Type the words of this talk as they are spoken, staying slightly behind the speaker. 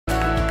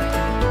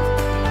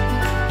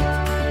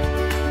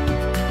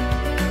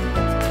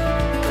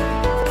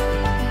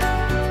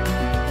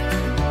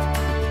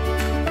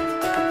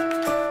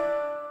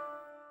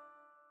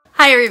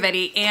Hi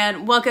everybody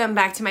and welcome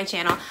back to my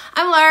channel.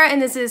 I'm Laura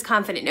and this is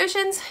Confident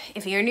Notions.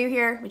 If you're new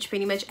here, which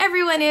pretty much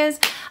everyone is,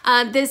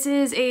 this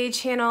is a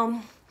channel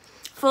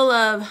full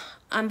of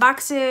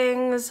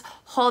unboxings,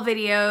 haul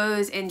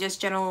videos, and just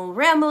general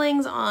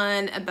ramblings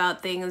on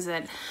about things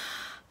that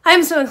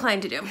I'm so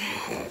inclined to do.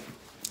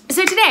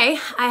 So today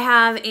I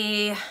have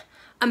a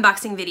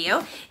unboxing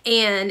video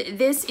and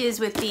this is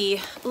with the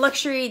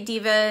Luxury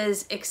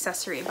Divas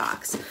accessory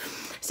box.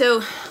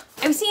 So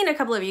I've seen a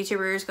couple of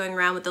YouTubers going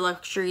around with the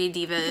Luxury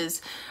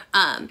Divas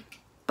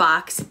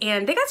box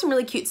and they got some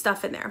really cute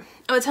stuff in there.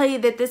 I will tell you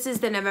that this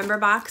is the November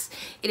box.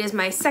 It is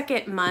my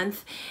second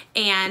month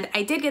and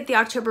I did get the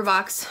October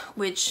box,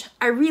 which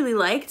I really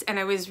liked and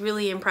I was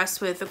really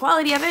impressed with the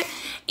quality of it.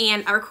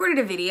 And I recorded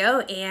a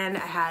video and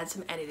I had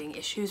some editing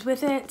issues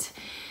with it.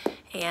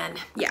 And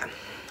yeah,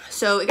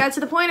 so it got to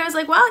the point I was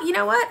like, well, you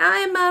know what?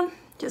 I'm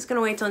just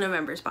gonna wait till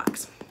November's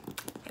box.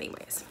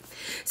 Anyways.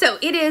 So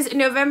it is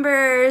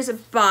November's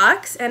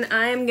box and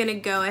I'm gonna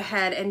go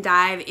ahead and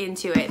dive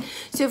into it.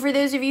 So for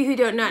those of you who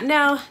do not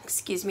know,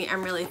 excuse me,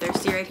 I'm really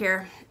thirsty right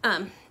here.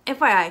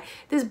 FYI,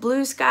 this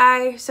Blue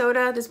Sky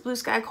soda, this Blue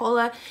Sky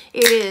Cola,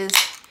 it is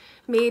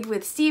made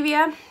with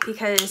stevia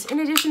because in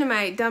addition to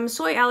my dumb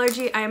soy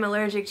allergy, I am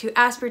allergic to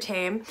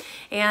aspartame.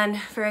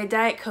 And for a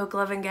Diet Coke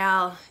loving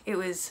gal, it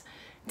was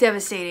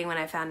devastating when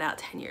I found out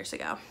 10 years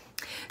ago.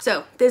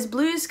 So this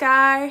Blue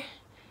Sky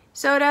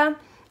soda,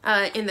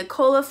 in the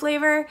cola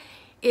flavor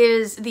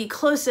is the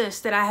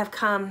closest that I have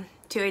come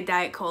to a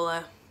Diet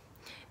Cola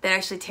that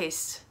actually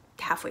tastes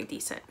halfway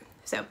decent.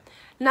 So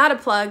not a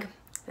plug,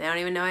 they don't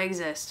even know I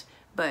exist,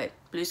 but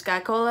Blue Sky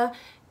Cola,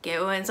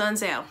 get it when it's on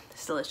sale.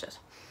 It's delicious.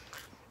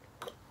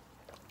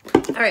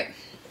 All right,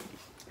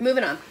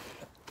 moving on.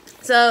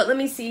 So let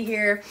me see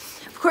here.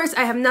 Of course,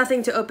 I have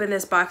nothing to open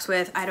this box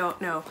with. I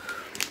don't know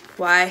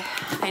why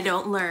I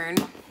don't learn.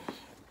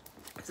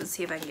 Let's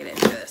see if I can get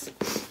into this.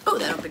 Oh,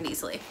 that opened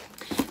easily.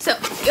 So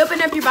you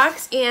open up your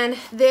box and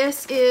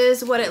this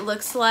is what it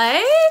looks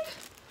like,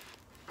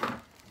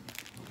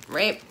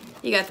 right?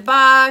 You got the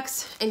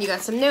box and you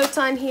got some notes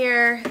on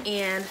here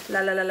and la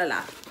la la la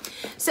la.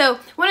 So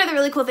one of the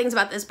really cool things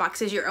about this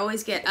box is you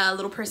always get a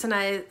little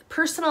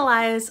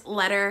personalized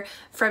letter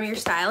from your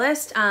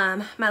stylist.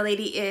 My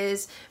lady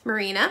is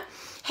Marina.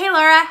 Hey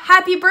Laura,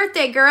 happy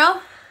birthday,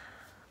 girl.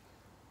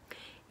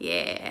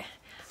 Yeah,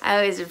 I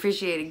always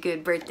appreciate a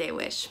good birthday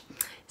wish.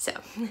 So,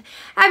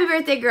 happy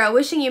birthday, girl.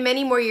 Wishing you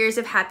many more years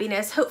of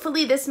happiness.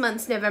 Hopefully this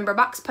month's November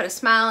box put a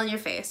smile on your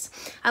face.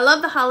 I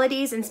love the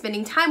holidays and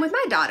spending time with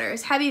my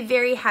daughters. Have a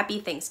very happy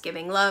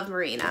Thanksgiving. Love,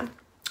 Marina.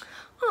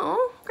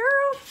 Oh,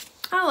 girl.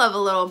 I love a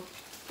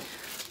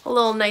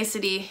little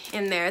nicety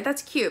in there.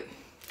 That's cute.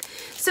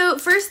 So,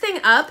 first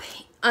thing up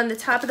on the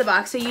top of the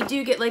box, so you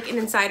do get like an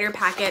insider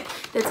packet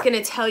that's going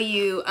to tell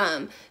you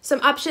some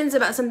options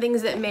about some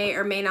things that may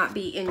or may not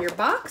be in your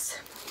box.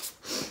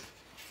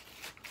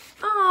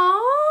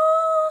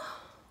 Aww,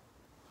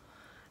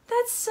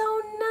 that's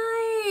so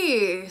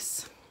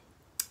nice.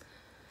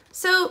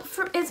 So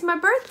it's my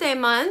birthday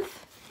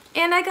month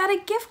and I got a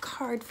gift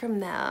card from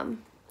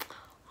them.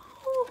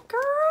 Oh,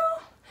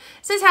 girl.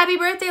 It says, happy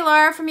birthday,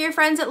 Laura, from your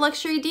friends at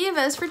Luxury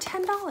Divas for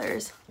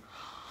 $10.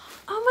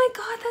 Oh my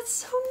God, that's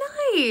so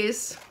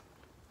nice.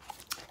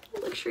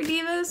 Luxury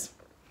Divas,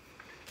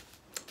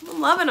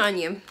 I'm loving on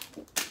you.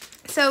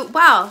 So,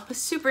 wow,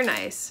 super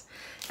nice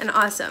and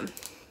awesome.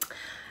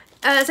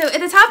 So at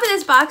the top of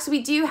this box,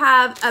 we do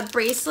have a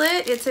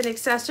bracelet. It's an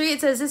accessory.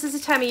 It says, this is the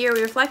time of year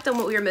we reflect on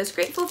what we are most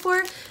grateful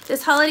for.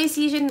 This holiday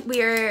season,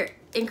 we are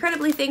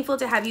incredibly thankful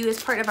to have you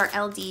as part of our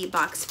LD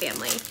box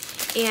family.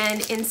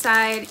 And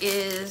inside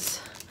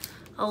is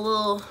a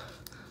little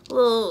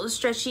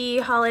stretchy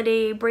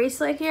holiday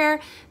bracelet here.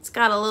 It's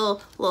got a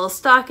little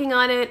stocking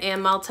on it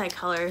and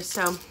multicolor.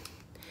 So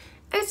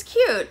it's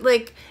cute.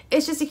 Like,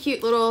 it's just a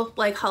cute little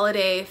like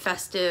holiday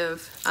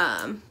festive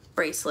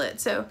bracelet.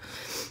 So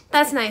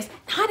that's nice.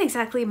 Not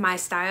exactly my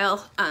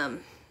style.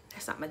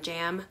 It's not my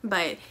jam,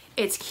 but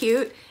it's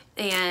cute.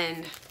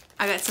 And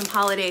I got some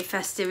holiday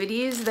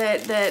festivities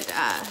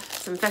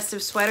some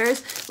festive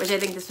sweaters, which I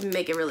think this would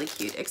make a really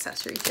cute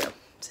accessory too.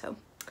 So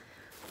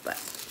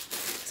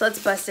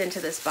let's bust into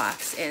this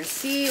box and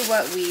see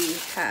what we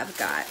have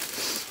got.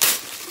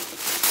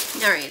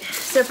 All right,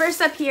 so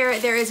first up here,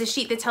 there is a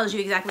sheet that tells you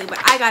exactly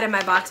what I got in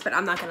my box, but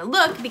I'm not gonna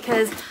look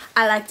because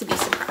I like to be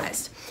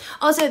surprised.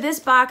 Also, this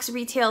box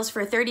retails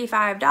for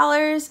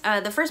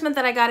 $35. The first month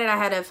that I got it, I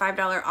had a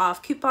 $5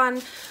 off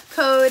coupon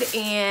code,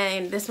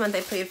 and this month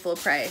I paid full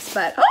price,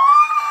 but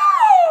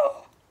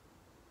oh!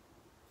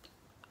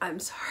 I'm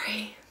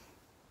sorry.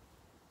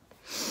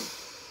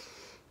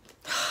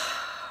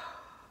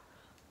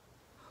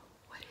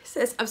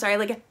 This. I'm sorry,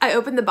 like I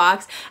opened the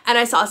box and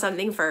I saw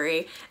something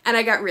furry and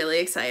I got really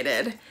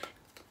excited.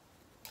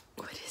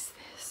 What is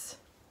this?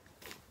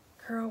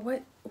 Girl,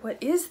 what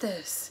is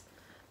this?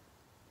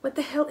 What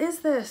the hell is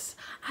this?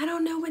 I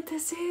don't know what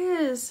this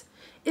is.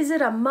 Is it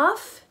a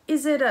muff?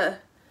 Is it a,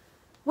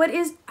 what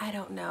is, I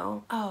don't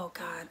know. Oh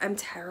God, I'm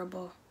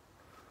terrible.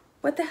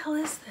 What the hell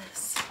is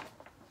this?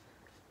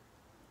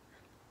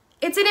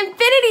 It's an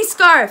infinity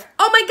scarf.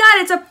 Oh my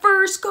God, it's a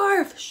fur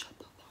scarf. Shut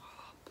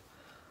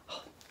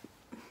up.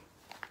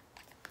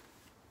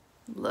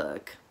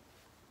 Look.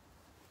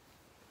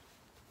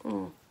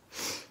 Oh,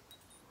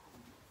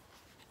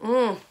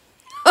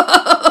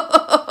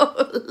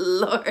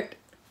 Lord.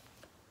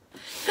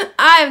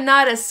 I'm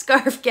not a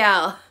scarf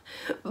gal,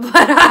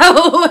 but I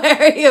will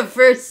wear your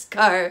first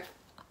scarf.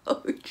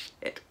 Oh,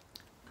 shit.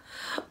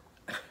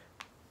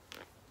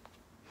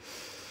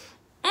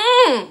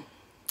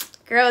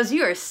 Girls,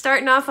 you are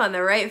starting off on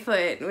the right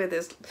foot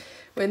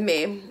with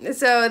me.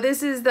 So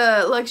this is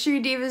the Luxury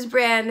Divas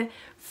brand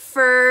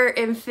fur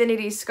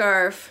infinity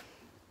scarf.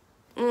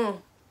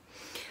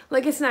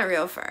 Like, it's not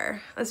real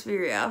fur. Let's be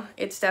real.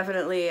 It's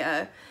definitely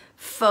a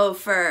faux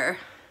fur.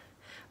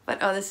 But,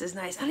 oh, this is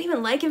nice. I don't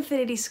even like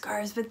infinity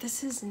scarves, but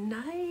this is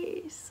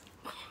nice.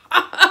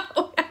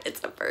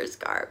 It's a fur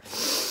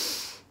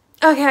scarf.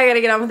 Okay, I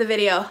gotta get on with the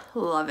video.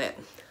 Love it.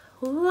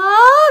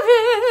 Love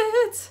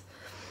it.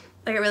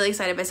 I get really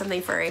excited by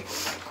something furry.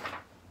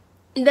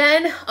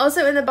 Then,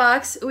 also in the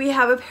box, we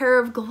have a pair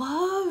of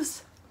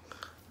gloves.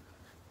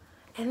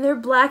 And they're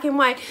black and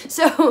white.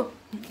 So,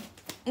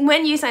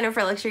 when you sign up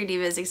for Luxury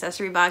Divas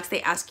accessory box,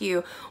 they ask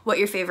you what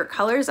your favorite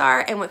colors are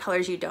and what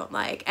colors you don't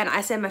like. And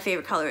I said my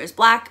favorite color is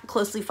black,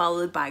 closely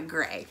followed by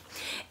gray.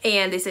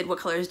 And they said, what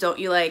colors don't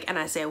you like? And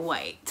I said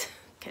white,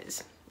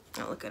 because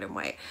I look good in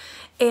white.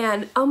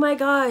 And oh my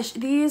gosh,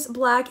 these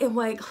black and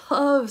white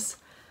gloves.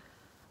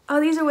 Oh,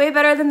 these are way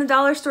better than the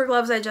dollar store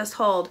gloves I just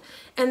hauled.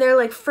 And they're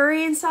like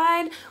furry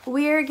inside.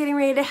 We're getting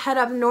ready to head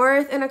up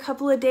north in a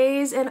couple of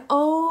days. And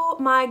oh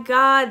my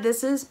God,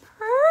 this is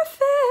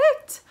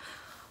perfect.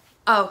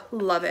 Oh,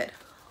 love it.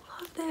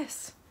 Love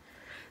this.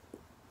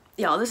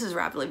 Y'all, this is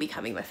rapidly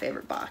becoming my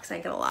favorite box, I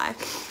ain't gonna lie.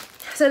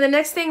 So the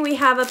next thing we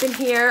have up in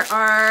here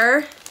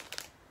are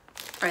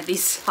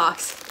these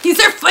socks.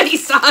 These are footy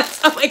socks.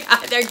 Oh my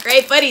God, they're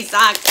great footy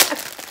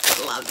socks.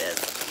 I love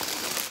this.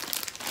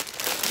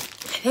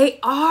 They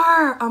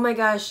are. Oh my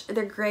gosh,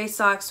 they're gray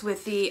socks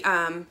with the,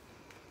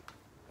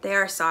 they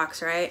are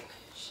socks, right?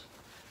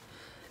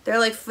 They're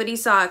like footy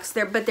socks,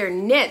 but they're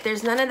knit.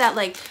 There's none of that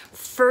like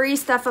furry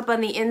stuff up on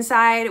the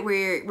inside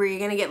where you're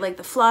gonna get like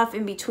the fluff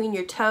in between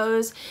your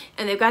toes.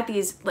 And they've got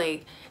these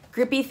like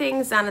grippy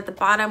things down at the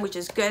bottom, which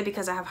is good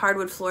because I have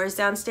hardwood floors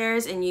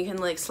downstairs and you can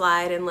like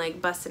slide and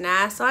like bust an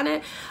ass on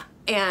it.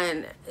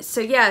 And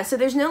so yeah, so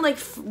there's no like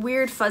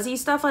weird fuzzy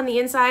stuff on the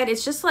inside.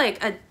 It's just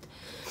like a,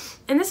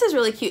 and this is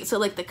really cute. So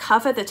like the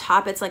cuff at the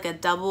top, it's like a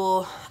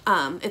double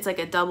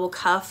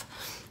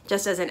cuff,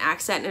 just as an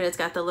accent, and it's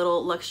got the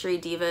little Luxury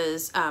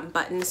Divas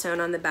button sewn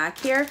on the back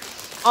here.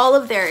 All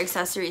of their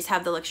accessories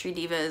have the Luxury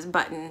Divas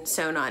button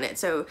sewn on it.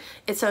 So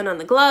it's sewn on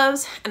the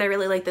gloves, and I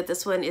really like that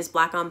this one is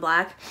black on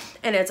black,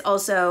 and it's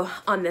also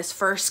on this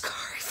fur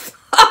scarf.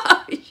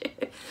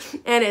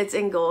 And it's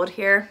in gold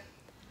here.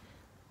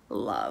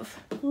 Love,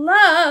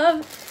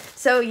 love.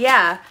 So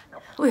yeah,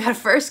 we got a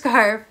fur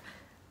scarf,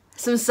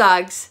 some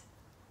socks,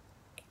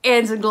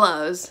 and some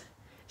gloves.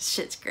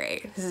 Shit's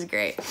great. This is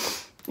great.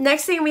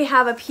 Next thing we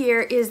have up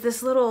here is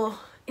this little,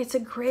 it's a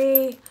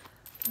gray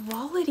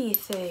wallet-y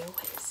thing.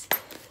 What is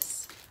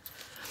this?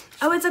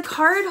 Oh, it's a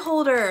card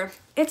holder.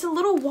 It's a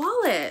little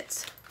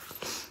wallet.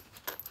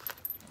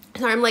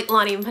 Sorry, I'm like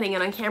not even putting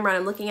it on camera and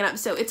I'm looking it up.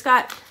 So it's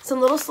got some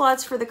little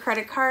slots for the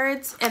credit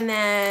cards and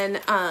then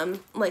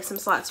like some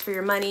slots for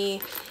your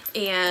money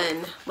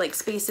and like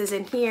spaces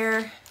in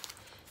here.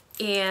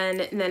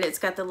 And then it's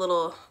got the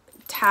little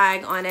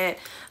tag on it.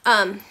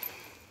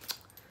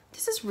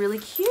 This is really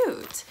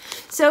cute.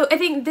 So I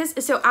think this,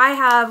 so I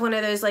have one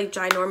of those like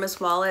ginormous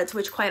wallets,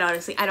 which quite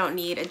honestly, I don't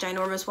need a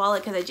ginormous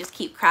wallet because I just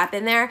keep crap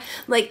in there.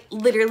 Like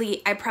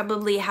literally, I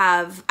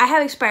have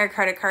expired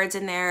credit cards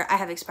in there. I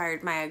have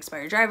my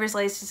expired driver's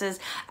licenses.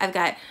 I've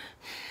got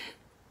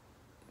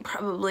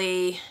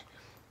probably,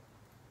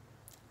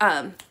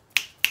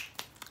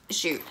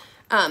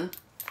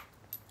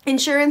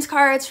 insurance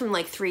cards from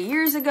like 3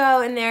 years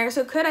ago in there.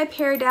 So could I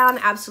pare down?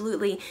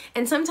 Absolutely.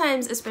 And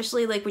sometimes,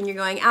 especially like when you're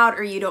going out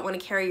or you don't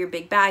want to carry your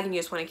big bag and you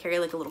just want to carry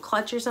like a little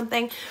clutch or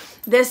something,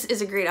 this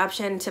is a great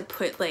option to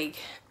put like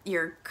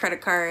your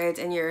credit cards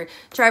and your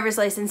driver's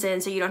license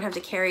in so you don't have to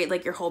carry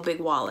like your whole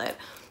big wallet.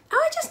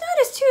 Oh, I just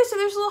noticed too, so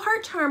there's a little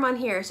heart charm on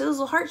here. So there's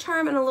a little heart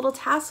charm and a little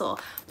tassel.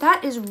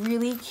 That is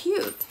really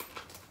cute.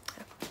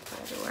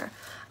 Everywhere.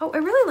 Oh, I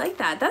really like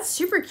that. That's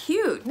super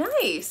cute.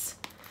 Nice.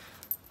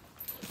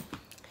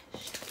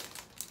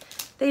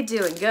 They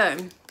doing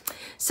good.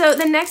 So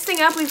the next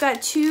thing up, we've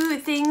got two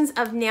things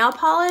of nail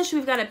polish.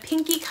 We've got a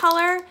pinky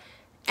color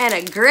and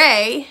a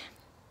gray.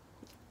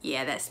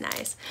 Yeah, that's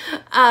nice.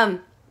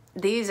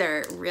 These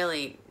are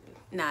really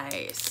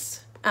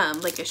nice.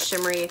 Like a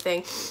shimmery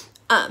thing.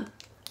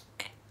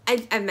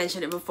 I've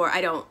mentioned it before.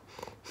 I don't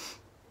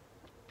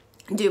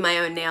do my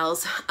own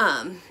nails.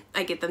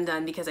 I get them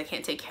done because I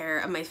can't take care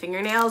of my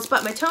fingernails,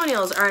 but my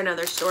toenails are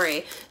another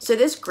story. So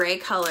this gray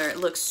color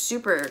looks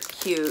super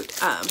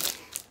cute.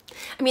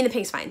 I mean, the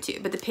pink's fine too,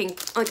 but the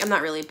pink, like, I'm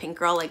not really a pink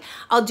girl. Like,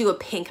 I'll do a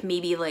pink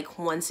maybe like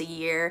once a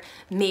year,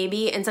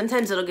 maybe. And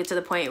sometimes it'll get to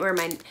the point where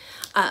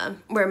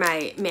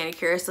my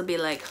manicurist will be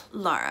like,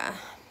 Laura,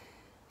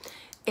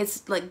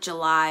 it's like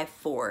July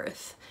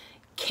 4th.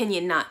 Can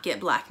you not get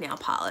black nail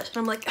polish? And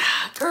I'm like,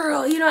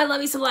 girl, you know, I love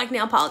you some black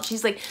nail polish.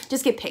 She's like,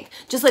 just get pink.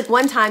 Just like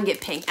one time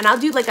get pink. And I'll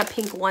do like a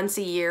pink once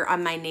a year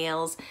on my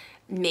nails,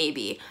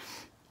 maybe.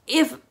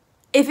 If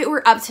it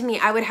were up to me,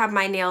 I would have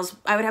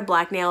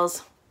black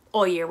nails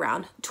all year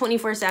round,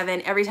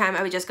 24/7. Every time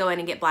I would just go in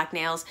and get black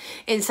nails.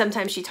 And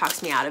sometimes she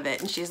talks me out of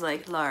it and she's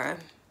like, Laura,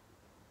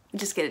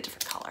 just get a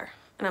different color.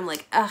 And I'm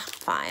like,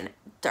 fine,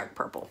 dark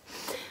purple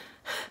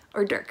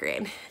or dark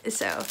green.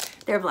 So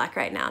they're black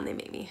right now and they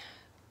make me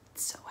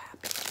so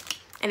happy.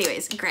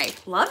 Anyways, gray.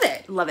 Love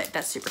it. Love it.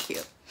 That's super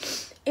cute.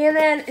 And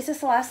then, is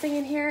this the last thing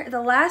in here?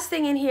 The last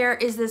thing in here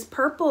is this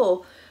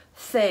purple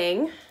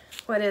thing.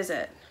 What is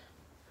it?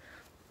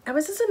 Oh,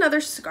 is this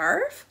another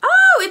scarf?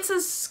 Oh, it's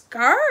a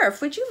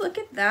scarf. Would you look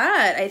at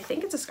that? I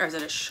think it's a scarf. Is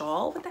it a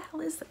shawl? What the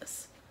hell is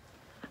this?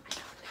 I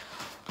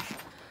don't know.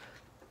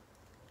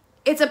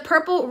 It's a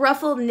purple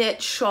ruffled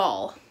knit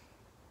shawl.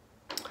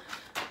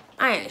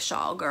 I ain't a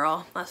shawl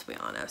girl. Let's be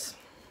honest.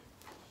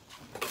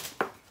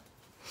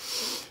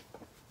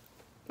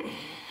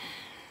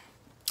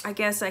 I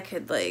guess I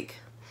could like,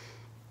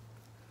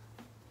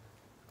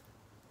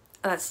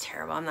 oh, that's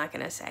terrible. I'm not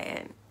going to say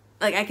it.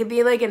 Like I could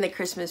be like in the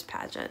Christmas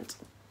pageant.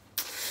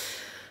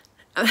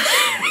 I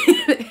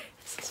don't know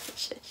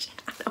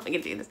if I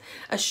can do this.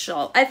 A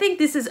shawl. I think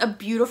this is a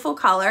beautiful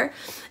color.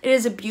 It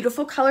is a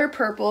beautiful color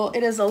purple.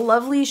 It is a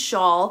lovely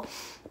shawl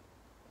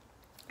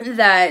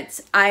that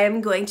I am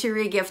going to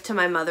re-gift to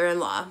my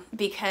mother-in-law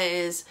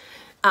because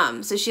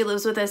so she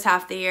lives with us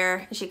half the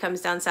year. She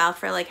comes down south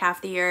for like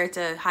half the year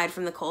to hide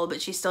from the cold,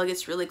 but she still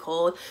gets really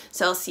cold.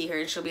 So I'll see her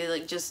and she'll be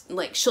like, just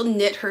like, she'll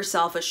knit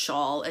herself a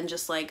shawl and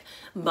just like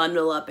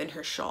bundle up in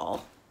her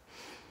shawl.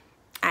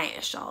 I ain't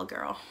a shawl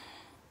girl.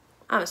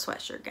 I'm a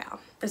sweatshirt gal.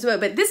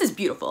 But this is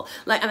beautiful.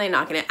 Like, I'm not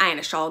knocking it. I ain't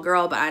a shawl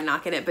girl, but I'm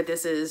knocking it. But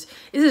this is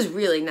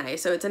really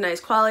nice. So it's a nice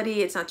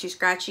quality. It's not too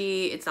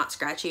scratchy. It's not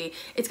scratchy.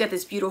 It's got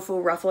this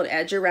beautiful ruffled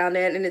edge around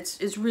it, and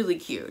it's really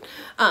cute.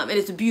 And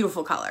it's a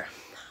beautiful color.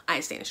 I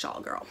stay a shawl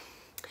girl.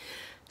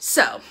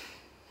 So,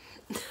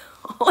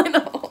 all in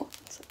all,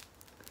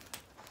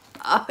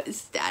 oh, it's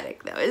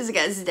static though. It's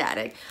got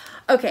static.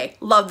 Okay,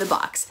 love the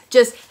box.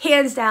 Just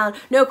hands down,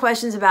 no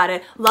questions about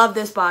it. Love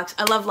this box.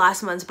 I love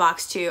last month's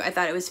box too. I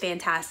thought it was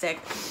fantastic.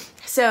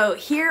 So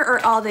here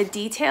are all the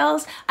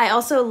details. I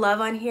also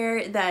love on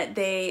here that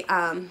they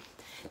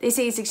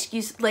say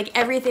it's like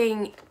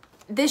everything.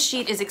 This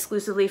sheet is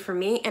exclusively for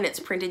me and it's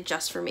printed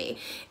just for me.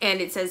 And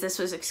it says this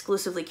was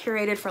exclusively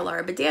curated for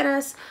Laura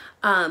Badanas.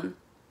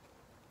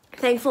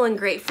 Thankful and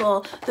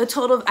grateful. The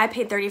total, I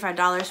paid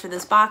 $35 for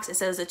this box. It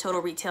says the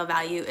total retail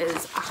value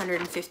is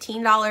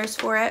 $115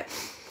 for it.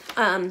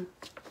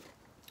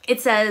 It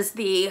says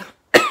the,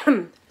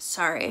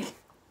 sorry,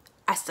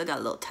 I still got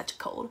a little touch of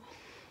cold.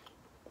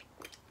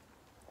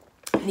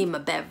 I need my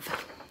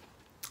bev.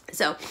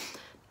 So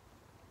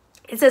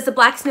it says the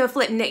black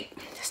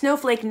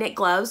snowflake knit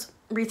gloves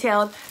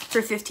retailed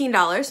for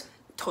 $15.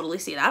 Totally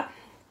see that.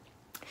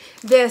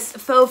 This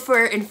faux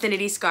fur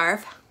infinity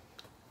scarf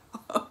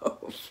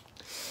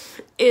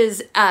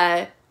is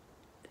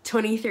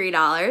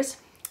 $23.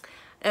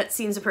 That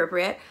seems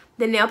appropriate.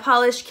 The nail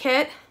polish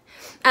kit.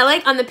 I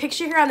like on the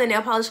picture here on the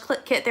nail polish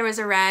kit there was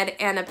a red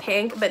and a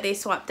pink, but they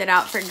swapped it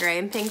out for gray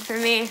and pink for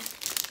me.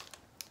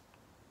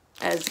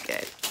 That's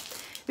good.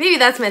 Maybe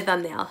that's my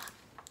thumbnail.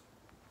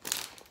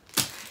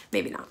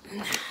 Maybe not.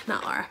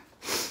 Not Laura.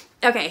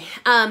 Okay,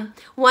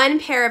 one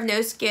pair of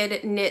no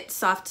skid knit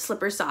soft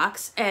slipper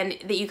socks, and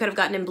that you could have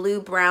gotten in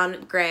blue,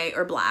 brown, gray,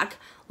 or black.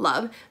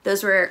 Love.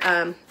 Those were,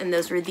 and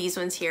those were these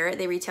ones here.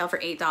 They retail for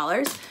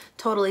 $8.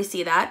 Totally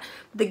see that.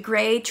 The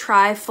gray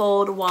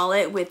tri-fold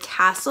wallet with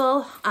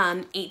tassel,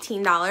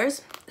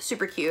 $18.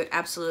 Super cute,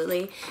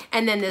 absolutely.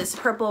 And then this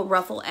purple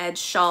ruffle edge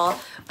shawl,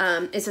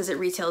 it says it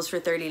retails for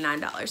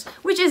 $39,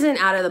 which isn't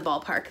out of the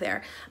ballpark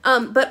there.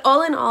 But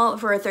all in all,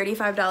 for a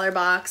 $35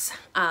 box,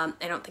 I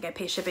don't think I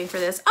pay shipping for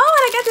this. Oh,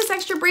 and I got this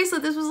extra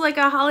bracelet. This was like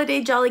a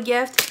holiday jolly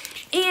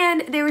gift.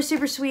 And they were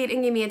super sweet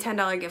and gave me a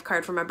 $10 gift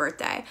card for my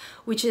birthday,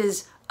 which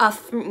is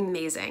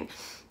amazing.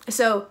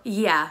 So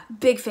yeah,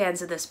 big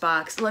fans of this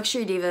box.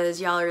 Luxury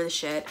Divas, y'all are the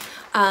shit.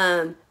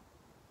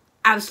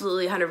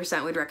 Absolutely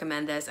 100% would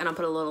recommend this, and I'll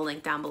put a little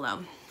link down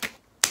below.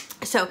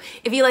 So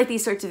if you like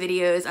these sorts of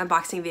videos,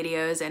 unboxing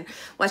videos, and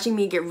watching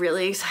me get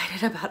really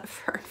excited about a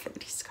fur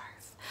infinity scarf,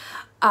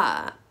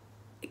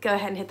 go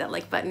ahead and hit that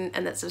like button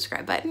and that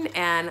subscribe button,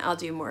 and I'll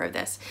do more of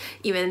this,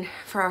 even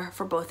for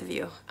both of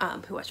you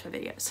who watch my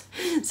videos.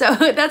 So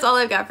that's all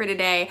I've got for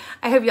today.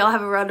 I hope y'all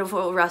have a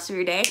wonderful rest of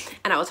your day,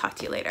 and I will talk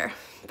to you later.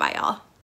 Bye, y'all.